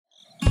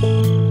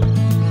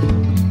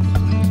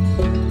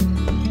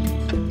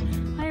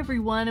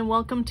everyone, and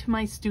welcome to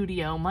my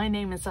studio. My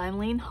name is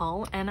Eileen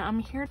Hull, and I'm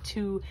here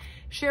to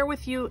share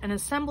with you an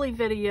assembly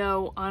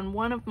video on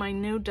one of my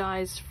new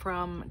dies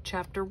from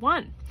Chapter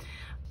 1.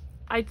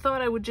 I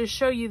thought I would just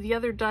show you the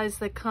other dies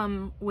that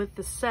come with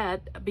the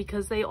set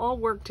because they all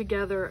work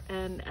together,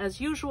 and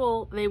as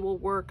usual, they will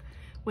work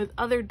with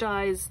other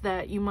dies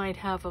that you might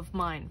have of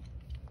mine.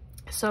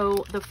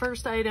 So the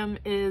first item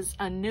is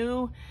a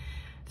new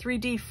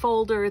 3D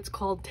folder. It's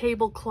called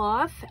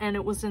Tablecloth, and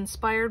it was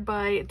inspired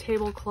by a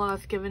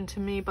tablecloth given to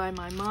me by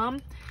my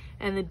mom,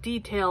 and the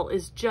detail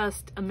is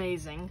just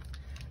amazing.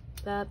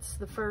 That's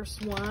the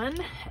first one.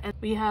 And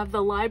we have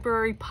the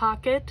library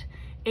pocket,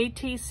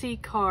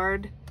 ATC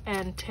card,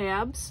 and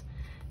tabs.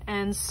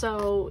 And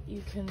so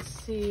you can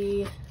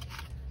see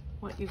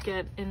what you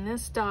get in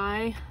this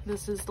die.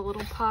 This is the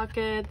little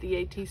pocket,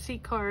 the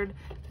ATC card,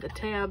 the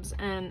tabs,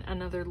 and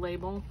another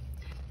label.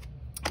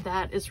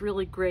 That is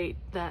really great.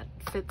 That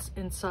fits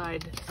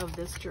inside of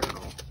this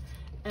journal.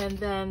 And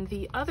then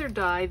the other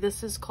die,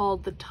 this is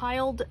called the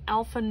Tiled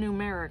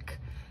Alphanumeric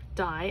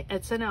die.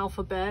 It's an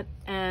alphabet,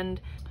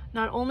 and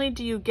not only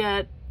do you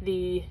get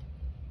the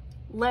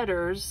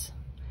letters,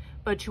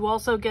 but you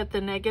also get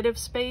the negative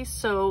space.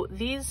 So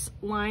these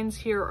lines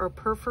here are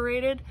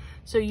perforated,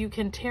 so you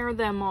can tear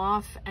them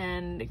off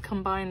and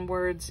combine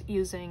words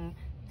using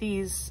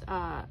these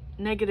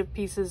negative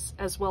pieces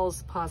as well as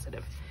the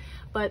positive.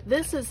 But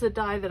this is the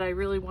die that I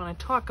really want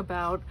to talk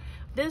about.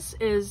 This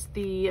is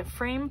the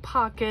Frame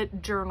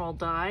Pocket Journal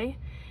die,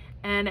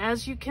 and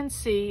as you can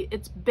see,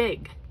 it's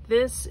big.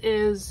 This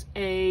is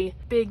a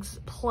Biggs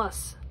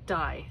Plus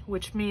die,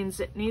 which means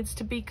it needs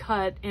to be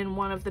cut in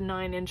one of the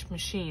 9-inch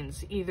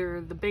machines, either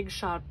the Big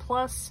Shot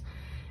Plus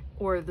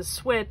or the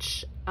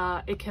Switch.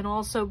 It can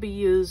also be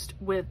used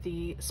with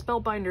the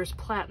Spellbinders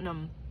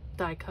Platinum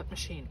die cut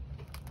machine.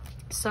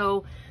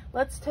 So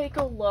let's take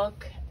a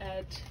look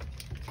at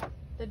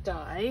the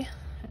die,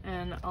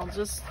 and I'll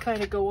just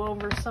kind of go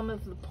over some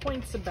of the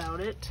points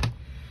about it.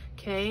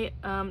 Okay,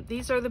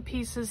 these are the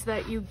pieces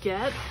that you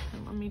get.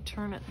 And let me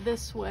turn it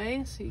this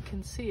way so you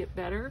can see it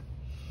better.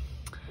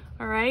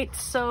 All right,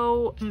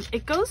 so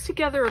it goes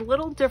together a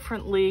little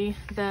differently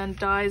than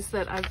dies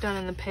that I've done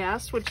in the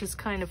past, which is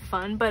kind of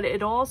fun, but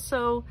it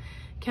also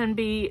can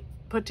be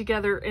put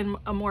together in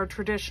a more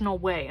traditional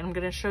way. I'm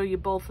going to show you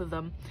both of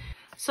them.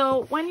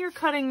 So when you're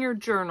cutting your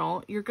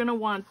journal, you're going to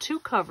want 2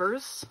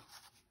 covers,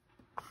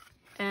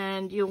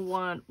 and you'll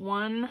want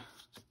 1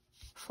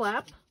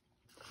 flap.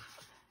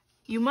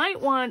 You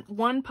might want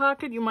 1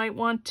 pocket, you might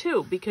want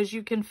 2, because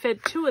you can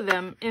fit 2 of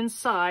them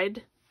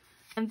inside.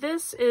 And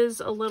this is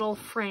a little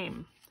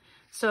frame.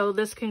 So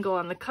this can go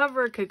on the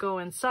cover, it could go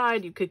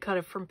inside, you could cut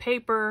it from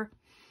paper.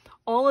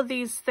 All of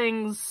these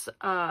things,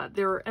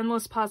 there are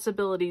endless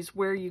possibilities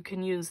where you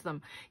can use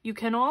them. You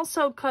can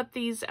also cut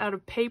these out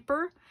of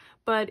paper,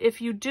 but if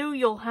you do,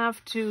 you'll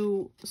have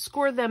to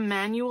score them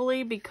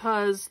manually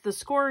because the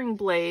scoring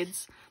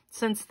blades,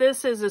 since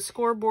this is a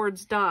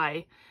scoreboard's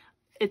die,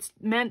 it's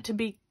meant to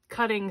be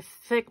cutting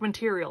thick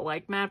material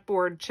like mat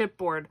board,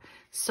 chipboard.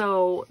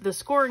 So the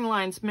scoring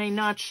lines may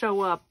not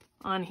show up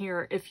on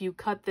here if you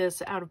cut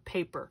this out of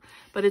paper,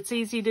 but it's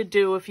easy to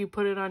do if you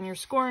put it on your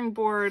scoring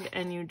board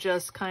and you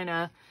just kind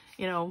of,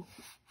 you know,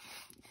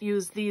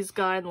 use these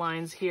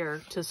guidelines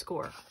here to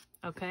score,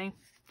 okay?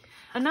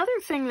 Another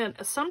thing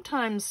that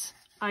sometimes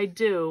I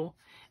do,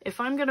 if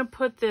I'm going to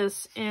put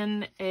this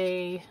in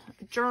a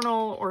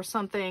journal or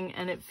something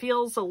and it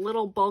feels a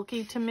little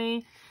bulky to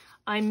me,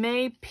 I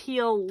may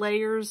peel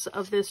layers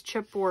of this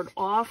chipboard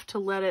off to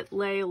let it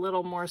lay a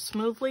little more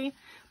smoothly,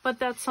 but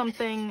that's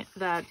something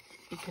that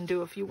you can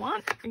do if you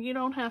want, or you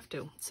don't have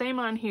to. Same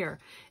on here.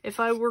 If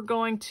I were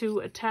going to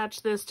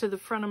attach this to the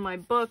front of my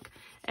book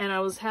and I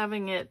was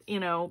having it,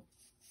 you know,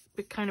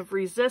 kind of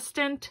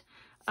resistant,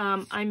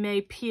 I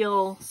may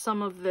peel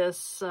some of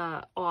this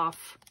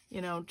off,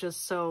 you know,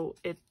 just so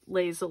it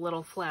lays a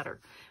little flatter,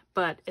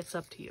 but it's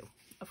up to you,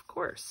 of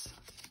course,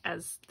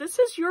 as this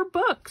is your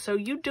book, so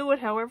you do it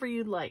however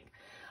you'd like.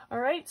 All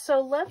right,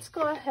 so let's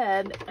go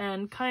ahead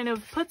and kind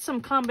of put some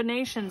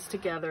combinations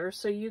together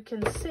so you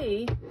can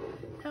see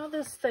how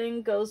this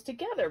thing goes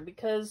together,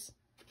 because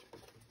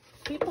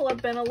people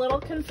have been a little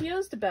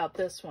confused about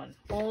this one.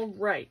 All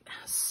right,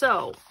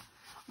 so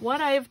what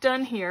I've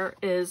done here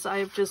is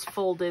I've just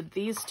folded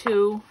these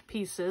 2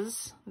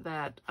 pieces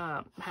that,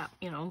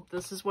 you know,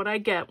 this is what I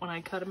get when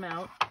I cut them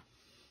out.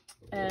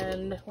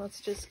 And let's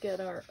just get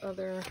our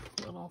other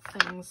little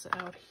things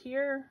out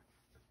here.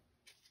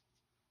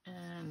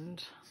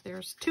 And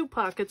there's 2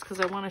 pockets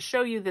because I want to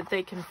show you that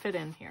they can fit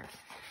in here.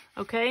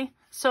 Okay,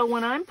 so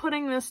when I'm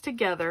putting this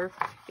together,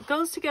 it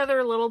goes together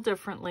a little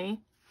differently.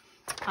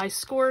 I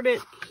scored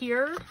it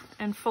here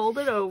and fold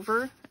it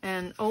over,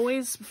 and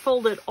always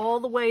fold it all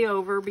the way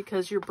over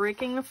because you're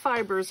breaking the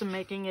fibers and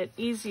making it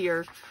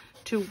easier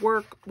to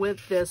work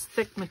with this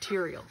thick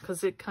material,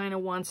 because it kind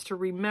of wants to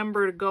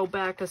remember to go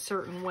back a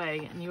certain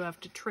way and you have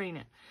to train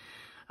it.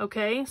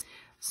 Okay,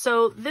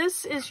 so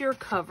this is your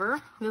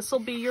cover. This will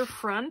be your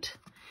front.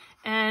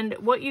 And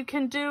what you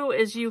can do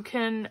is you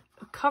can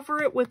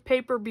cover it with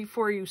paper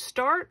before you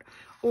start,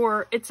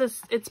 or it's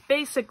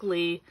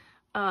basically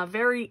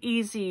very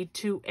easy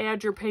to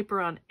add your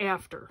paper on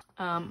after.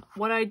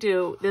 What I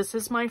do, this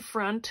is my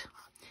front,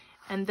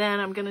 and then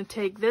I'm going to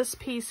take this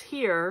piece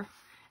here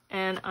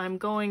and I'm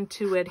going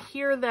to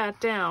adhere that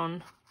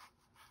down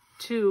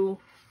to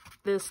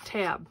this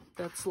tab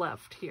that's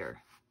left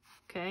here.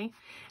 Okay,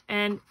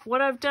 and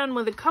what I've done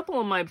with a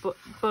couple of my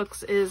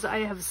books is I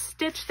have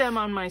stitched them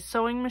on my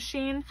sewing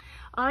machine.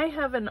 I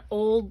have an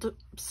old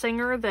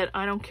Singer that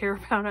I don't care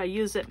about. I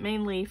use it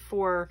mainly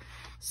for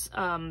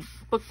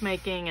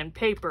bookmaking and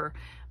paper,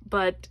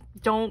 but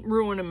don't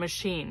ruin a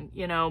machine,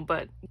 you know,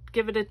 but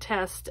give it a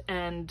test,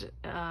 and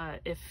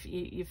if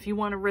you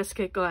want to risk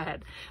it, go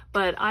ahead.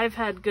 But I've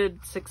had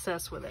good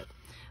success with it.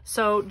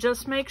 So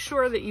just make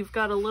sure that you've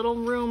got a little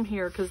room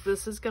here, because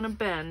this is going to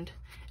bend,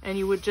 and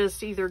you would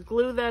just either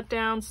glue that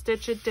down,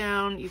 stitch it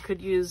down. You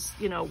could use,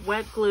 you know,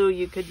 wet glue,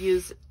 you could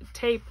use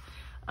tape,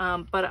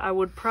 but I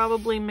would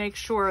probably make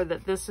sure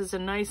that this is a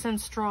nice and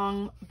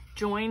strong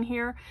join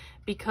here,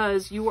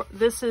 because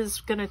this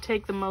is going to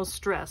take the most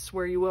stress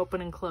where you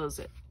open and close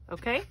it.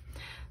 Okay,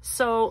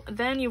 so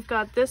then you've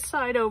got this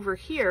side over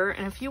here,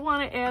 and if you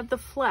want to add the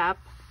flap,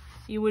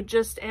 you would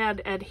just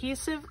add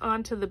adhesive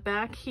onto the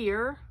back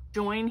here,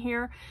 join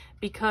here,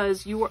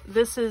 because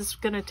this is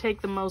going to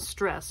take the most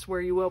stress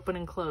where you open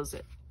and close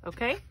it.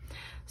 Okay,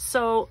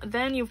 so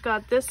then you've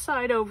got this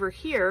side over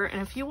here,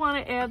 and if you want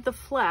to add the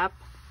flap,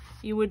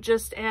 you would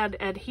just add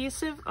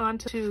adhesive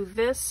onto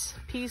this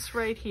piece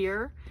right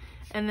here,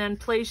 and then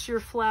place your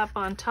flap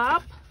on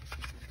top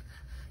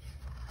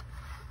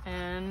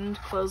and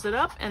close it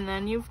up, and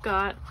then you've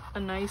got a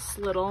nice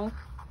little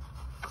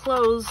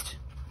closed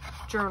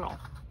journal.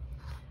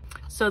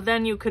 So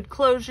then you could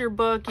close your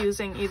book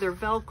using either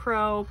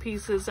Velcro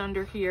pieces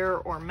under here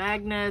or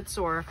magnets,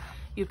 or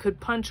you could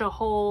punch a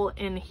hole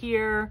in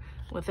here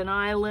with an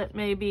eyelet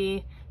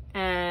maybe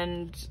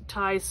and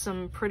tie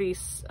some pretty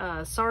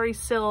sari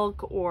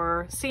silk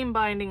or seam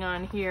binding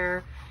on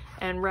here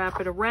and wrap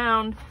it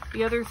around.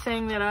 The other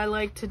thing that I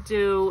like to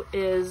do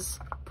is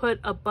put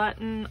a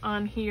button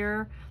on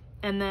here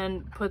and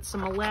then put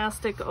some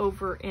elastic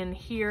over in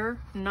here,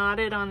 knot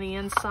it on the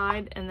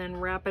inside, and then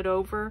wrap it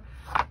over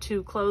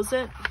to close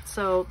it.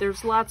 So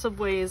there's lots of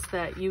ways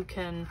that you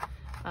can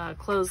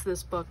close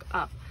this book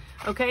up.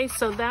 Okay,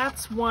 so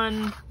that's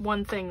one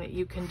thing that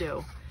you can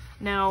do.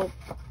 Now,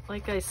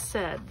 like I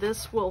said,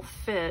 this will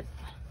fit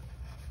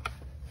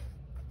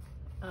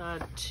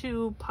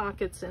 2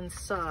 pockets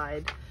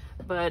inside,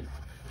 but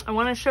I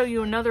want to show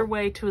you another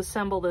way to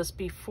assemble this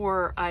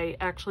before I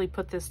actually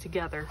put this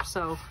together.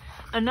 So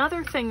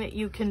another thing that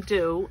you can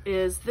do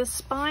is this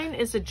spine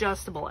is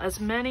adjustable, as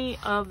many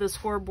of the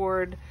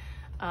scoreboard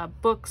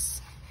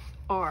books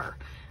are.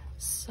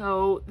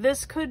 So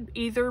this could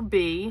either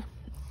be,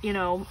 you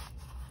know,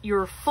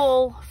 your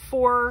full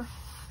 4-piece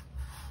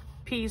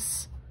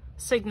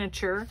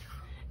signature,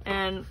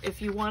 and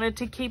if you wanted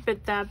to keep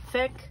it that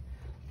thick,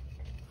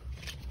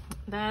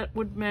 that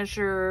would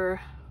measure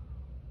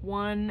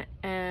 1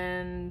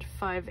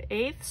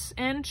 5/8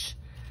 inch.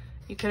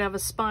 You could have a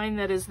spine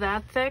that is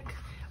that thick,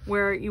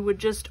 where you would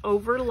just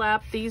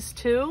overlap these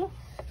two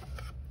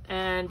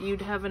and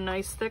you'd have a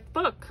nice thick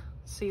book.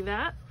 See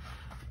that?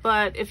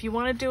 But if you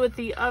want to do it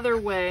the other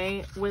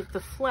way with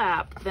the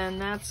flap, then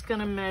that's going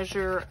to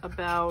measure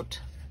about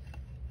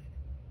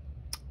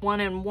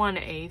 1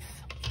 1/8.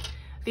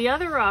 The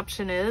other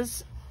option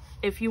is,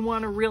 if you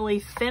want a really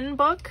thin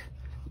book,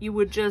 you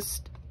would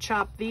just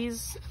chop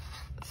these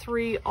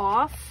 3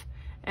 off,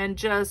 and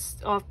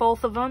just off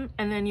both of them,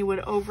 and then you would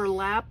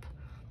overlap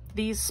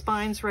these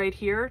spines right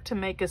here to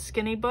make a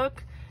skinny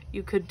book.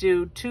 You could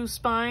do 2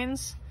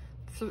 spines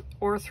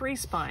or 3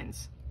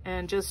 spines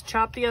and just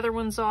chop the other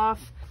ones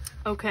off.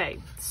 Okay,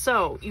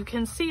 so you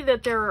can see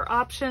that there are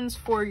options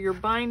for your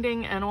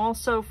binding and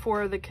also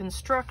for the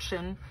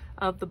construction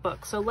of the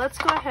book. So let's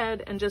go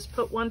ahead and just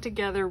put one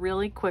together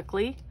really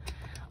quickly.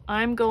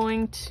 I'm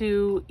going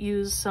to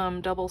use some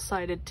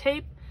double-sided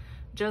tape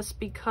just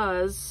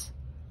because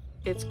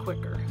it's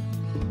quicker.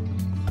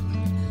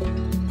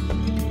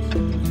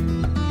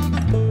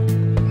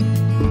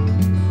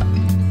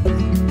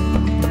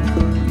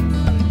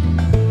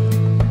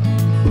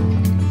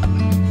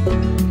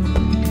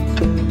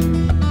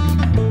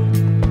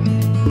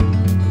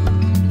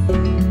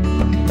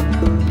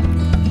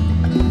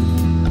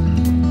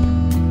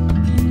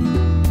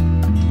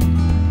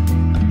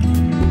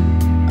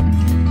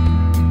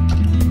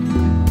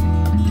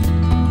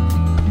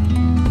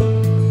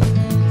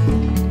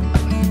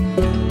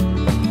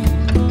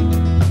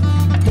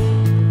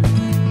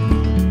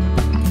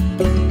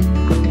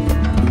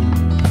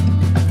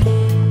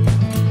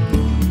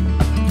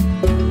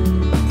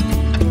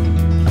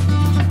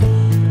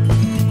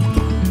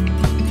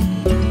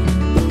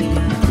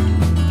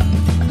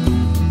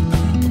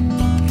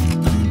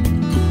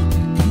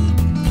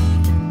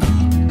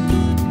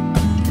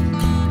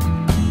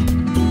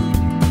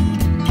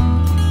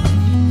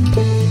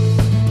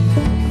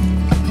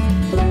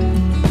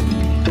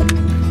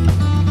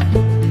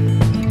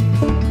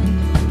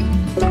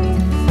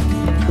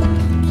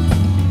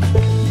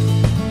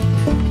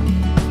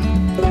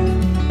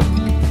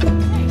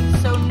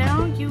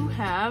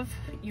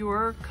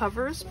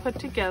 covers put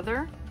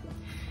together,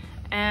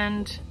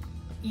 and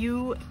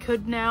you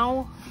could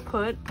now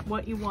put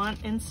what you want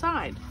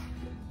inside.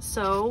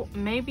 So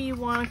maybe you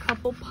want a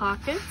couple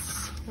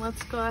pockets.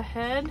 Let's go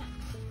ahead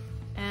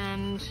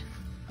and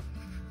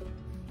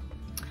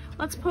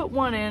let's put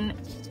one in.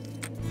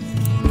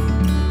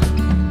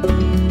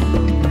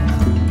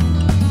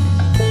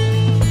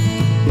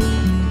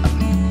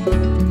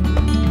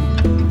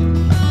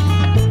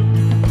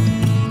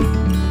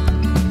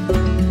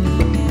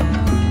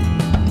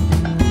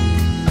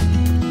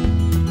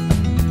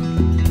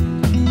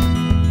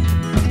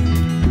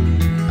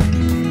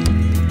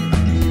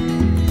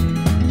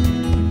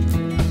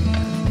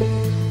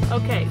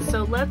 Okay,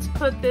 so let's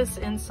put this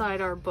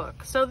inside our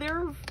book. So there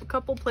are a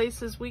couple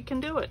places we can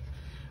do it.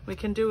 We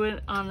can do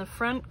it on the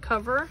front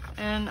cover,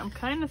 and I'm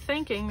kind of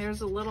thinking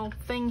there's a little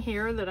thing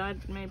here that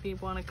I'd maybe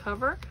want to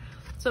cover.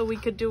 So we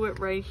could do it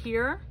right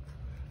here.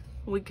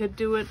 We could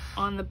do it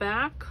on the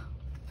back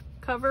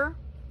cover,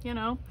 you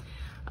know.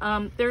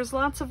 There's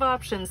lots of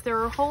options.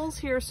 There are holes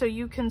here so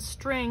you can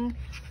string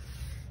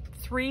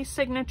 3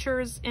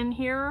 signatures in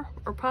here,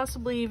 or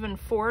possibly even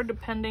 4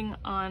 depending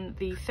on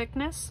the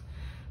thickness.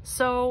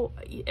 So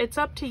it's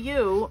up to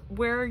you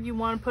where you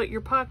want to put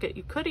your pocket.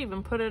 You could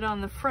even put it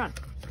on the front.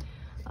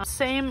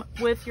 Same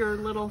with your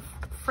little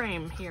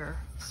frame here.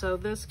 So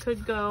this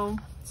could go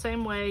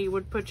same way. You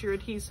would put your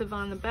adhesive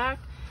on the back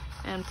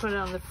and put it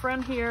on the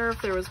front here.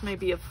 If there was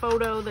maybe a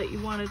photo that you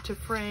wanted to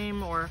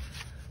frame or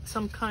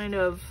some kind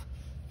of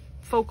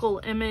focal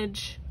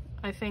image,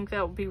 I think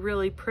that would be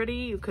really pretty.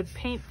 You could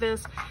paint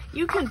this.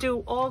 You can do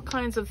all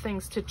kinds of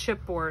things to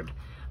chipboard.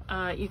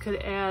 You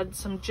could add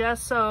some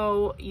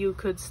gesso, you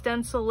could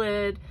stencil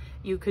it,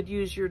 you could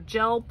use your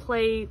gel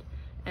plate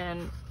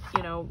and,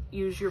 you know,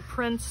 use your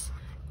prints.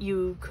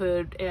 You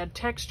could add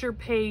texture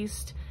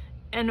paste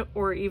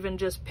or even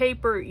just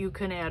paper. You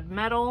can add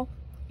metal.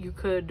 You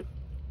could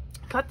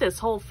cut this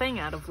whole thing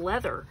out of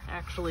leather,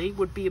 actually.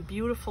 Would be a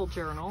beautiful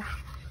journal.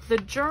 The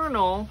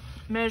journal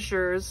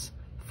measures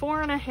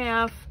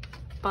 4.5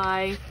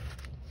 by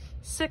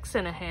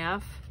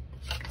 6.5.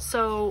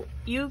 So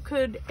you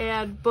could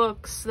add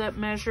books that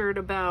measured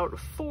about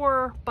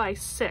 4 by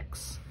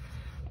 6,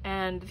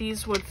 and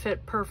these would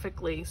fit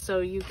perfectly. So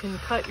you can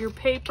cut your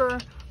paper,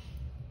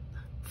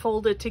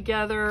 fold it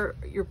together,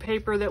 your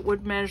paper that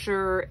would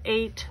measure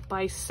 8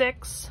 by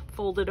 6,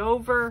 fold it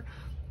over,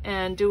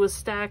 and do a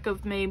stack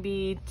of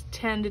maybe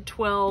 10 to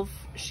 12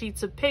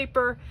 sheets of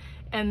paper,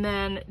 and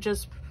then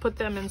just put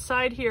them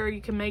inside here.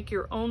 You can make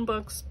your own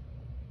books,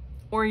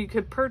 or you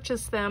could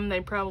purchase them.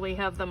 They probably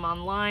have them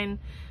online.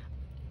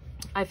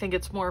 I think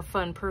it's more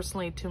fun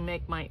personally to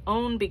make my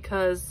own,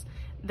 because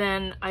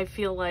then I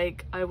feel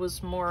like I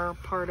was more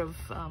part of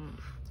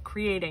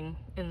creating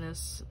in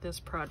this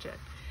project.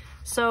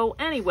 So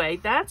anyway,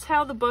 that's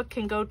how the book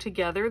can go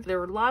together. There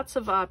are lots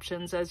of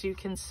options, as you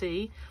can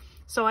see.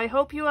 So I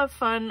hope you have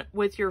fun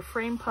with your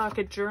frame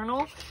pocket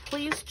journal.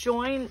 Please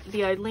join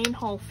the Eileen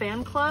Hull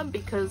fan club,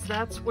 because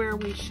that's where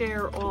we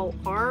share all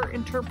our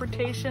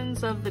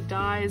interpretations of the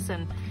dies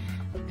and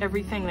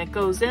everything that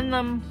goes in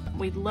them.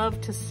 We'd love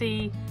to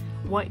see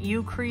what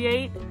you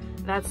create.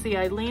 That's the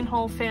Eileen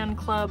Hull fan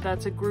club.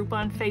 That's a group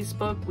on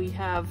Facebook. We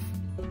have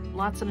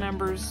lots of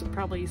members,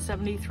 probably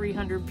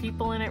 7,300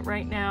 people in it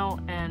right now,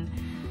 and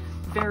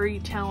very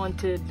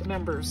talented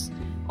members.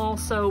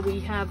 Also,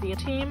 we have the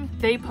team.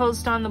 They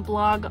post on the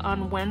blog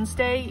on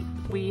Wednesday.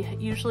 We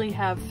usually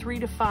have 3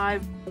 to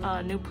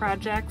 5 new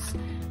projects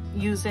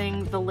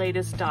using the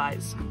latest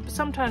dies.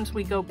 Sometimes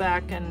we go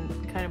back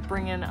and kind of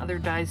bring in other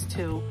dies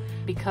too,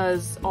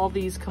 because all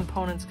these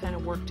components kind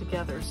of work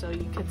together. So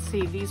you can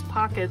see these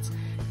pockets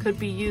could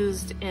be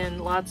used in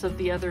lots of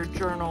the other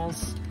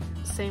journals.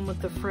 Same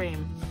with the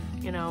frame,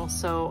 you know,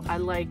 so I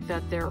like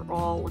that they're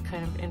all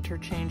kind of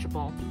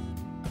interchangeable.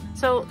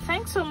 So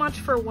thanks so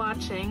much for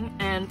watching,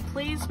 and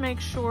please make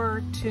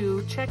sure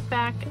to check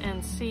back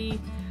and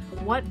see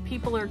what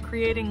people are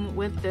creating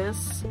with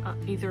this,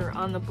 either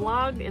on the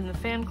blog, in the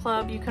fan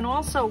club. You can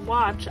also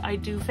watch, I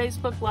do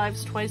Facebook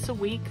Lives twice a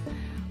week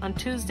on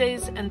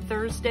Tuesdays and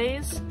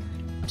Thursdays.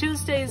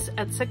 Tuesdays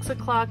at 6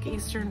 o'clock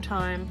Eastern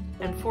Time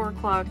and 4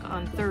 o'clock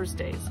on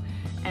Thursdays.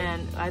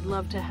 And I'd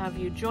love to have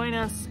you join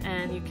us,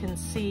 and you can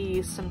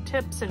see some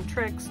tips and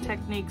tricks,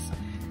 techniques,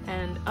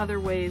 and other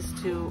ways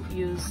to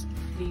use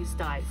these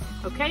dies.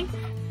 Okay?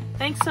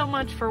 Thanks so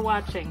much for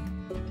watching.